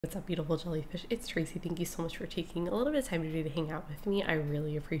What's up, beautiful jellyfish? It's Tracy. Thank you so much for taking a little bit of time today to hang out with me. I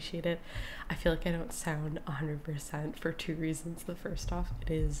really appreciate it. I feel like I don't sound 100% for two reasons. The first off, it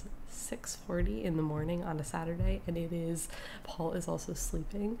is 6:40 in the morning on a Saturday, and Paul is also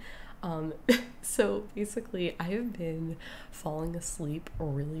sleeping. So basically I have been falling asleep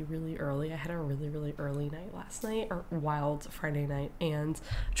really early. I had a really early night last night, or wild Friday night, and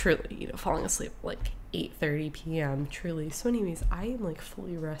truly, falling asleep like 8:30 p.m. truly. So anyways, I am like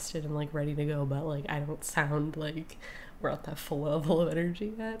fully rested and like ready to go, but like I don't sound like we're at that full level of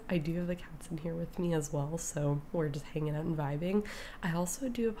energy yet. I do have the cats in here with me as well, so we're just hanging out and vibing. I also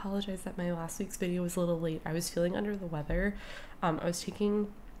do apologize that my last week's video was a little late. I was feeling under the weather. I was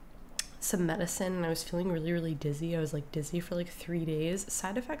taking some medicine and I was feeling really dizzy. I was like dizzy for like 3 days.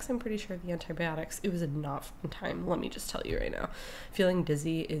 Side effects, I'm pretty sure the antibiotics. It was a not fun time, let me just tell you right now. Feeling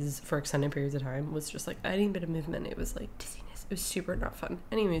dizzy is for extended periods of time was just like any bit of movement, it was like dizziness. It was super not fun.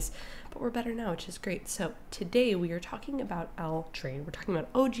 Anyways, but we're better now, which is great. So today we are talking about Eldraine. We're talking about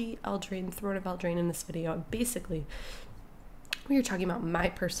OG Eldraine, Throne of Eldraine in this video. And basically we are talking about my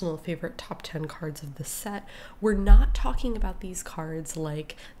personal favorite top 10 cards of the set. We're not talking about these cards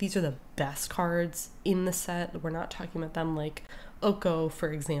like these are the best cards in the set. We're not talking about them like Oko,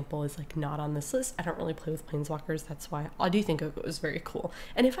 for example, is like not on this list. I don't really play with planeswalkers, that's why. I do think Oko is very cool.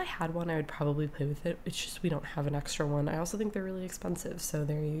 And if I had one, I would probably play with it. It's just we don't have an extra one. I also think they're really expensive, so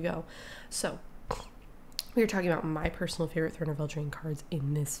there you go. So we are talking about my personal favorite Throne of Eldraine cards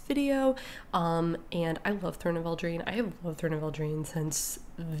in this video, and I love Throne of Eldraine. I have loved Throne of Eldraine since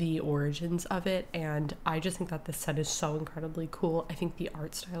the origins of it, and I just think that this set is so incredibly cool. I think the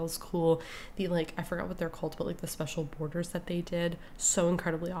art style is cool. The like, I forgot what they're called, but like the special borders that they did, so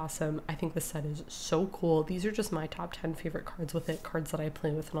incredibly awesome. I think the set is so cool. These are just my top 10 favorite cards with it, cards that I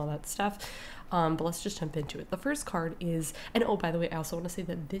play with and all that stuff. But let's just jump into it. The first card is, and oh, by the way, I also want to say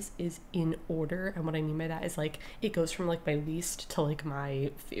that this is in order, and what I mean by that is like it goes from like my least to like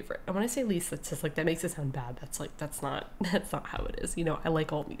my favorite. And when I say least, that's just like that makes it sound bad. That's like that's not how it is. I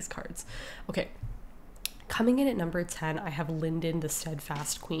like all these cards. Okay. Coming in at number 10, I have Linden, the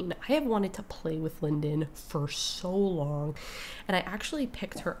Steadfast Queen. I have wanted to play with Linden for so long, and I actually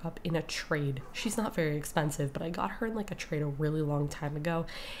picked her up in a trade. She's not very expensive, but I got her in like a trade a really long time ago,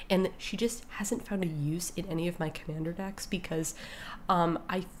 and she just hasn't found a use in any of my commander decks because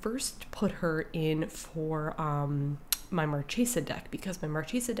I first put her in for my Marchesa deck, because my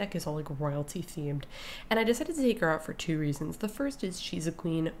Marchesa deck is all like royalty themed, and I decided to take her out for two reasons. The first is she's a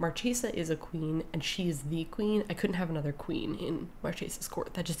queen, Marchesa is a queen, and she is the queen. I couldn't have another queen in Marchesa's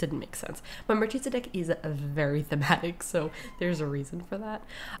court. That just didn't make sense. My Marchesa deck is very thematic, so there's a reason for that.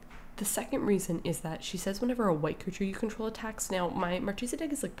 The second reason is that she says whenever a white creature you control attacks. Now, my Marchesa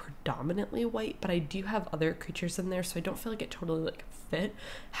deck is like predominantly white, but I do have other creatures in there, so I don't feel like it totally like fit.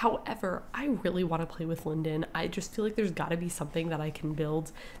 However, I really want to play with Linden. I just feel like there's got to be something that I can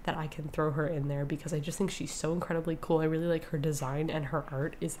build that I can throw her in there, because I just think she's so incredibly cool. I really like her design, and her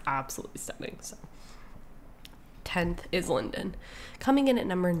art is absolutely stunning. So 10th is Linden. Coming in at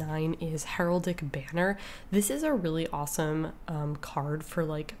number 9 is Heraldic Banner. This is a really awesome card for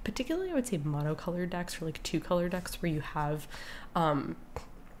like, particularly I would say monocolored decks, for like 2-color decks where you have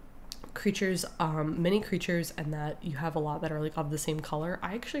creatures, many creatures, and that you have a lot that are like of the same color.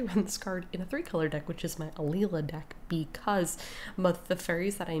 I actually run this card in a 3-color deck, which is my Alila deck, because the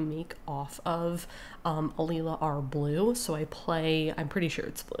fairies that I make off of Alila are blue, so I play, I'm pretty sure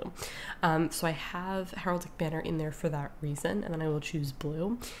it's blue, so I have Heraldic Banner in there for that reason, and then I will choose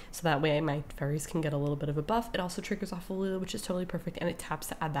blue, so that way my fairies can get a little bit of a buff. It also triggers off Alila, which is totally perfect, and it taps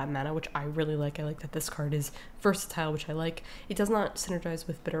to add that mana, which I really like. I like that this card is versatile, which I like. It does not synergize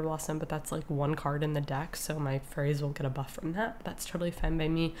with Bitter Blossom, but that's like one card in the deck, so my fairies won't get a buff from that, but that's totally fine by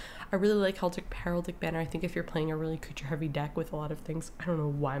me. I really like Heraldic Banner. I think if you're playing a really creature heavy deck with a lot of things, I don't know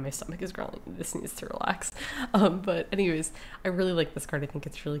why my stomach is growling, this needs to relax, but anyways, I really like this card. I think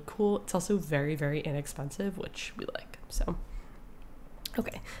it's really cool. It's also very inexpensive, which we like. So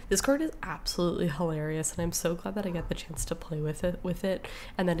okay, this card is absolutely hilarious, and I'm so glad that I get the chance to play with it,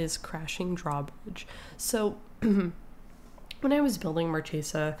 and that is Crashing Drawbridge. So when I was building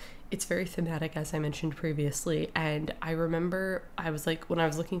Marchesa, it's very thematic, as I mentioned previously, and I remember I was like, when I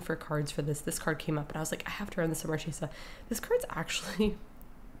was looking for cards for this card came up, and I was like, I have to run this in Marchesa. This card's actually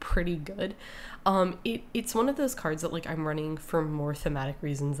pretty good. It's one of those cards that like I'm running for more thematic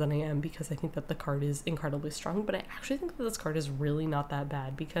reasons than I am because I think that the card is incredibly strong, but I actually think that this card is really not that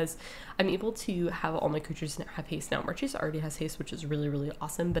bad because I'm able to have all my creatures have haste now. Marchesa already has haste, which is really, really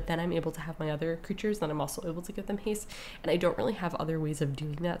awesome, but then I'm able to have my other creatures that I'm also able to give them haste, and I don't really have other ways of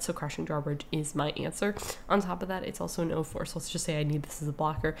doing that, so Crashing Drawbridge is my answer. On top of that, it's also an 0/4, so let's just say I need this as a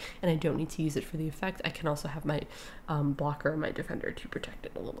blocker, and I don't need to use it for the effect. I can also have my blocker and my defender to protect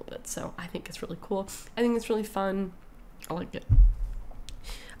it a little bit, so I think it's really cool. I think it's really fun. I like it.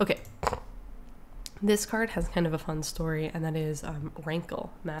 Okay. This card has kind of a fun story, and that is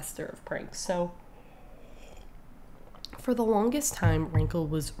Rankle, Master of Pranks. So for the longest time, Rankle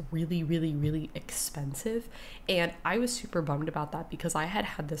was really, really, really expensive, and I was super bummed about that because I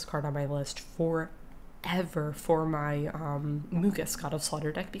had this card on my list forever for my Mughis God of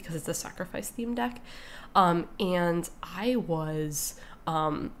Slaughter deck because it's a sacrifice themed deck, and I was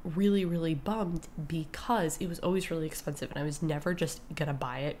really, really bummed because it was always really expensive and I was never just gonna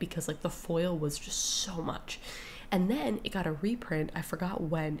buy it because like the foil was just so much. And then it got a reprint. I forgot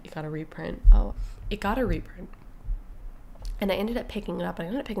when it got a reprint. Oh, it got a reprint. And I ended up picking it up. I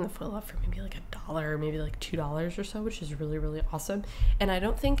ended up picking the foil up for maybe like $1, maybe like $2 or so, which is really, really awesome. And I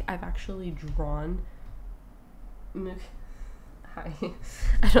don't think I've actually drawn... Hi.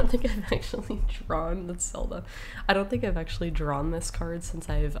 I don't think I've actually drawn... That's Zelda. I don't think I've actually drawn this card since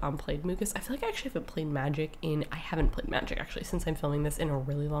I've played Mughis. I feel like I actually haven't played Magic in... I haven't played Magic, actually, since I'm filming this in a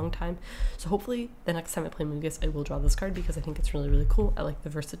really long time. So hopefully the next time I play Mughis, I will draw this card because I think it's really, really cool. I like the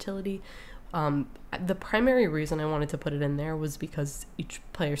versatility. The primary reason I wanted to put it in there was because each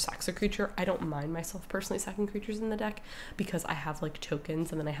player sacks a creature. I don't mind myself personally sacking creatures in the deck because I have like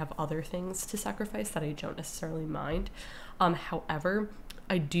tokens and then I have other things to sacrifice that I don't necessarily mind. However,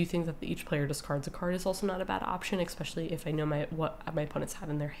 I do think that each player discards a card is also not a bad option, especially if I know what my opponents have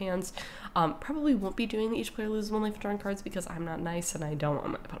in their hands. Probably won't be doing the each player loses 1 life drawing cards because I'm not nice and I don't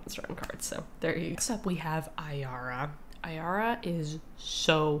want my opponents drawing cards. So there you go. Next up we have Ayara. Ayara is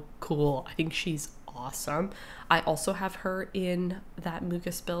so cool. I think she's awesome. I also have her in that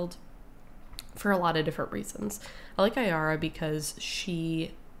Mughis build for a lot of different reasons. I like Ayara because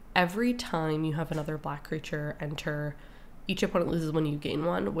every time you have another black creature enter, each opponent loses 1, you gain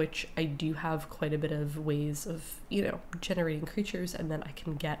 1, which I do have quite a bit of ways of, generating creatures, and then I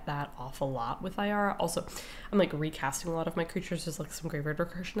can get that off a lot with Ayara. Also, I'm like recasting a lot of my creatures. There's like some graveyard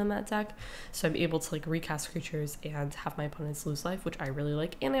recursion in that deck, so I'm able to like recast creatures and have my opponents lose life, which I really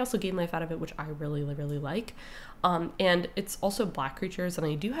like, and I also gain life out of it, which I really, really like. And it's also black creatures, and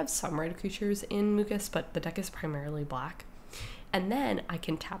I do have some red creatures in Mughis, but the deck is primarily black. And then I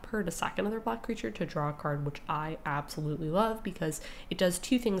can tap her to sack another black creature to draw a card, which I absolutely love because it does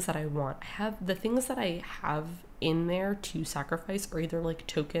 2 things that I want. I have the things that I have in there to sacrifice are either like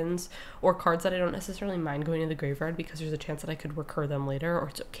tokens or cards that I don't necessarily mind going to the graveyard because there's a chance that I could recur them later, or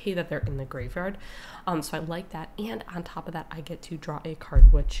it's okay that they're in the graveyard. So I like that. And on top of that, I get to draw a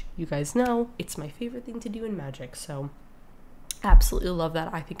card, which you guys know, it's my favorite thing to do in Magic. So absolutely love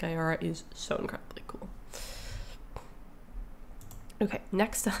that. I think Ayara is so incredibly cool. Okay,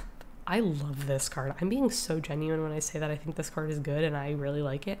 next up, I love this card. I'm being so genuine when I say that I think this card is good and I really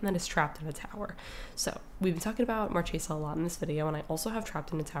like it, and that is Trapped in a Tower. So we've been talking about Marchesa a lot in this video, and I also have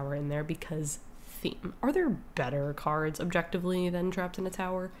Trapped in a Tower in there because theme. Are there better cards objectively than Trapped in a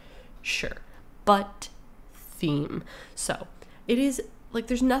Tower? Sure, but theme. So it is like,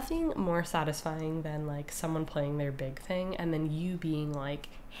 there's nothing more satisfying than like someone playing their big thing and then you being like,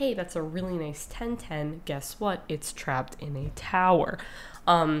 hey, that's a really nice 10/10. Guess what? It's trapped in a tower.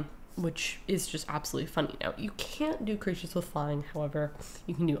 Which is just absolutely funny. Now, you can't do creatures with flying, however,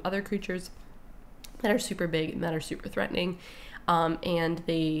 you can do other creatures that are super big and that are super threatening. And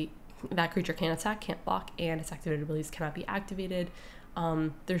that creature can't attack, can't block, and its activated abilities cannot be activated.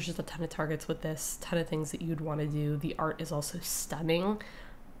 There's just a ton of targets with this, ton of things that you'd want to do. The art is also stunning.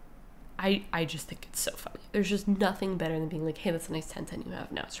 I just think it's so funny. There's just nothing better than being like, hey, that's a nice 10/10 you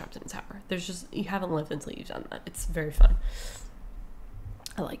have. Now it's trapped in a tower. You haven't lived until you've done that. It's very fun.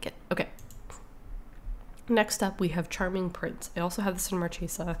 I like it. Okay. Next up, we have Charming Prince. I also have this in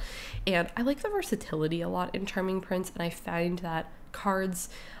Marchesa, and I like the versatility a lot in Charming Prince, and I find that cards,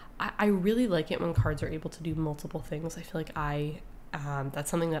 I really like it when cards are able to do multiple things. I feel like that's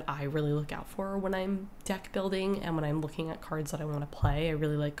something that I really look out for when I'm deck building and when I'm looking at cards that I want to play. I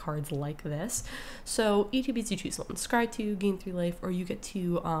really like cards like this. So ETBs, you choose one. Scry 2, gain 3 life, or you get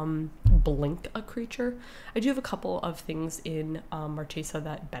to blink a creature. I do have a couple of things in Marchesa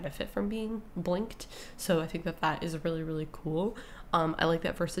that benefit from being blinked, so I think that is really, really cool. I like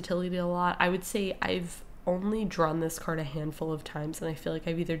that versatility a lot. I would say I've only drawn this card a handful of times, and I feel like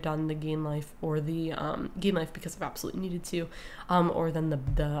I've either done the gain life or the gain life because I've absolutely needed to, or then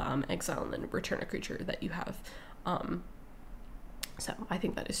the exile and then return a creature that you have. So I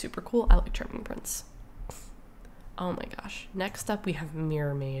think that is super cool. I like Charming Prince. Oh my gosh. Next up we have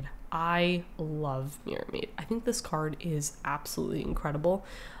Mirrormade. I love Mirrormade. I think this card is absolutely incredible.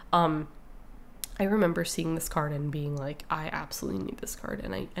 I remember seeing this card and being like, I absolutely need this card,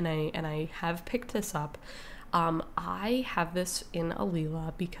 and I have picked this up. I have this in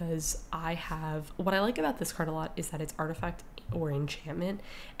Alila because what I like about this card a lot is that it's artifact or enchantment,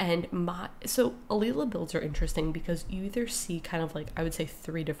 and so Alila builds are interesting because you either see kind of like, I would say,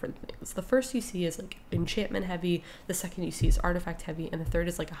 3 different things. The first you see is like enchantment heavy, the second you see is artifact heavy, and the third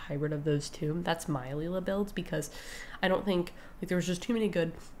is like a hybrid of those two. That's my Alila builds because I don't think like there was just too many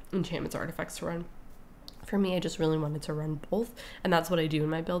good enchantments or artifacts to run. For me, I just really wanted to run both, and that's what I do in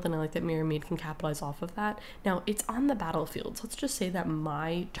my build, and I like that Mirrormade can capitalize off of that. Now, it's on the battlefield, so let's just say that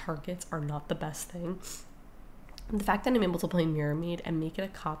my targets are not the best thing. The fact that I'm able to play Mirrormade and make it a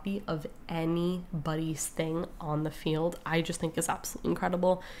copy of anybody's thing on the field, I just think is absolutely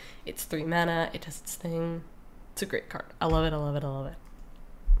incredible. It's 3 mana, it does its thing. It's a great card. I love it, I love it, I love it.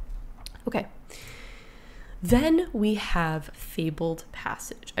 Okay. Then we have Fabled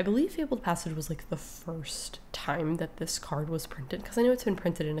Passage. I believe Fabled Passage was like the first time that this card was printed, because I know it's been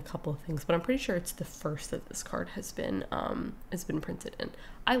printed in a couple of things, but I'm pretty sure it's the first that this card has been printed in.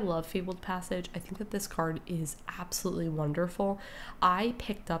 I love Fabled Passage. I think that this card is absolutely wonderful. I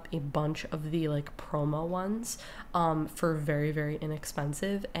picked up a bunch of the like promo ones for very, very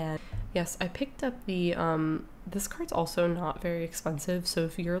inexpensive, and yes, I picked up the this card's also not very expensive, so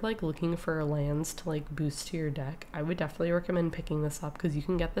if you're like looking for lands to like boost to your deck, I would definitely recommend picking this up because you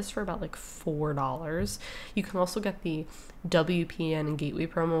can get this for about like $4. You can also get the WPN and Gateway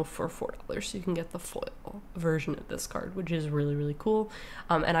promo for $4, so you can get the foil version of this card, which is really, really cool.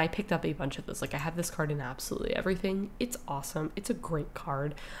 And I picked up a bunch of this. Like, I have this card in absolutely everything. It's awesome. It's a great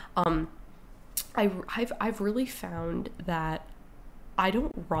card. I've really found that I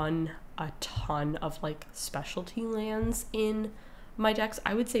don't run a ton of like specialty lands in my decks.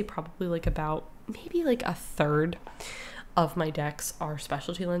 I would say probably like about maybe like a third of my decks are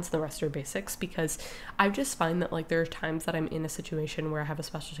specialty lands and the rest are basics, because I just find that like there are times that I'm in a situation where I have a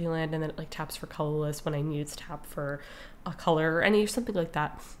specialty land and then it like taps for colorless when I need it to tap for a color or any something like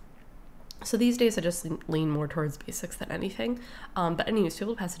that. So these days I just lean more towards basics than anything. But anyways,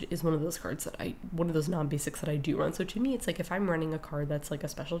 Fabled Passage is one of those cards one of those non-basics that I do run. So to me, it's like if I'm running a card that's like a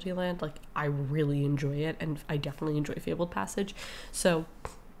specialty land, like I really enjoy it, and I definitely enjoy Fabled Passage. So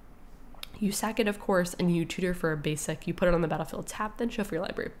you sack it, of course, and you tutor for a basic. You put it on the battlefield, tap, then shuffle your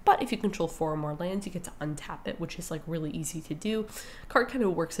library. But if you control 4 or more lands, you get to untap it, which is like really easy to do. Card kind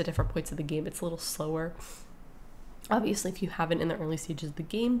of works at different points of the game. It's a little slower, obviously, if you have it in the early stages of the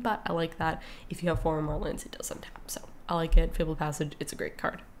game, but I like that if you have 4 or more lands, it does untap. So I like it. Fabled Passage, it's a great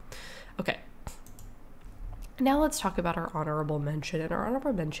card. Okay. Now let's talk about our honorable mention. And our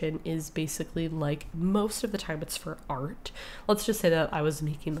honorable mention is basically like most of the time it's for art. Let's just say that I was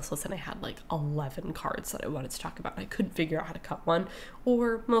making this list and I had like 11 cards that I wanted to talk about. I couldn't figure out how to cut one,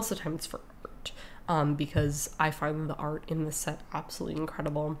 or most of the time it's for art, because I find the art in this set absolutely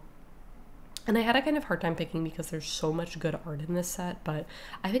incredible. And I had a kind of hard time picking because there's so much good art in this set, but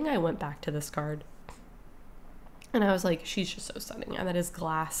I think I went back to this card and I was like, she's just so stunning. And that is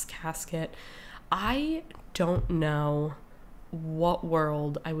Glass Casket. I don't know what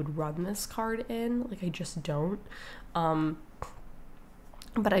world I would run this card in. Like, I just don't.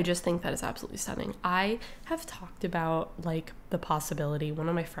 But I just think that is absolutely stunning. I have talked about like the possibility, one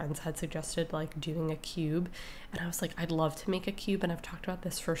of my friends had suggested like doing a cube, and I was like, I'd love to make a cube, and I've talked about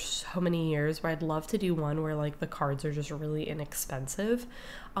this for so many years, where I'd love to do one where like the cards are just really inexpensive.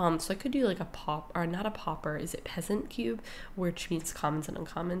 So I could do like a not a pauper, is it peasant cube, which means commons and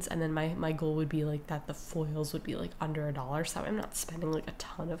uncommons, and then my goal would be like that the foils would be like under $1, so I'm not spending like a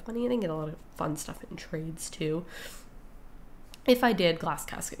ton of money, and I get a lot of fun stuff in trades too. If I did, Glass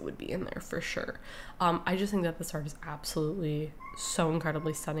Casket would be in there for sure. I just think that this art is absolutely so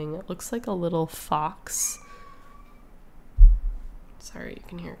incredibly stunning. It looks like a little fox. Sorry, you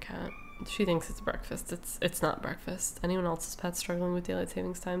can hear a cat. She thinks it's breakfast. It's not breakfast. Anyone else's pet struggling with daylight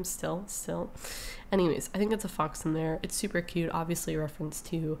savings time? Still. Anyways, I think it's a fox in there. It's super cute. Obviously a reference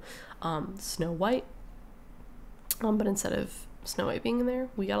to Snow White. But instead of Snow White being in there,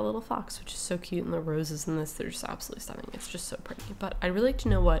 we got a little fox, which is so cute, and the roses in this, they're just absolutely stunning. It's just so pretty. But I'd really like to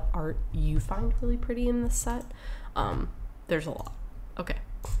know what art you find really pretty in this set. There's a lot. Okay.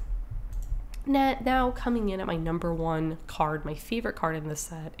 Now coming in at my number one card, my favorite card in this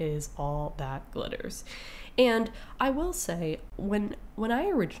set is All That Glitters. And I will say, when I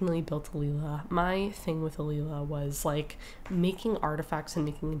originally built Alila, my thing with Alila was like making artifacts and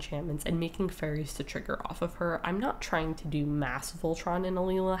making enchantments and making fairies to trigger off of her. I'm not trying to do mass Voltron in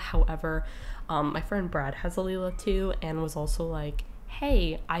Alila. However, my friend Brad has Alila too, and was also like,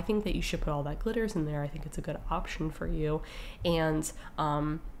 hey, I think that you should put All That Glitters in there. I think it's a good option for you. And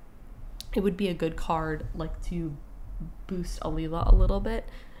it would be a good card like to boost Alila a little bit.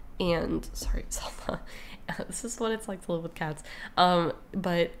 And sorry, Zelda, this is what it's like to live with cats.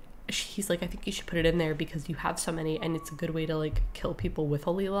 But he's like, I think you should put it in there because you have so many and it's a good way to like kill people with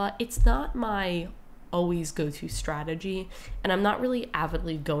Alila. It's not my always go-to strategy, and I'm not really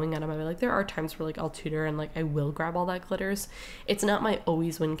avidly going at him. Like, there are times where like I'll tutor and like I will grab All That Glitters. It's not my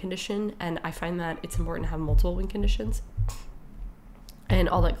always win condition, and I find that it's important to have multiple win conditions, and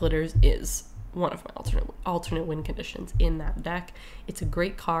All That Glitters is one of my alternate win conditions in that deck. It's a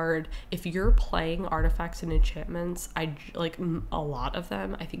great card. If you're playing artifacts and enchantments, I like a lot of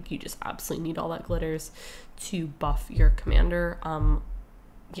them. I think you just absolutely need All That Glitters to buff your commander.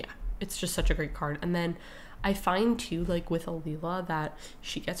 Yeah, it's just such a great card. And then I find too, like with Alila, that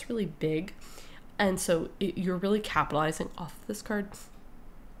she gets really big, and so you're really capitalizing off of this card,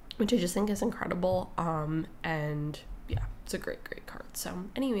 which I just think is incredible. And yeah, it's a great card. So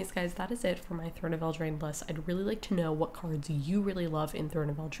anyways, guys, that is it for my Throne of Eldraine list. I'd really like to know what cards you really love in Throne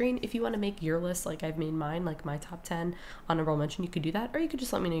of Eldraine. If you want to make your list like I've made mine, like my top 10 honorable mention, you could do that, or you could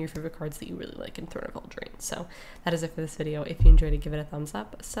just let me know your favorite cards that you really like in Throne of Eldraine. So that is it for this video. If you enjoyed it, give it a thumbs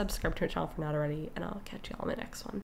up, subscribe to our channel if you're not already, and I'll catch you all in the next one.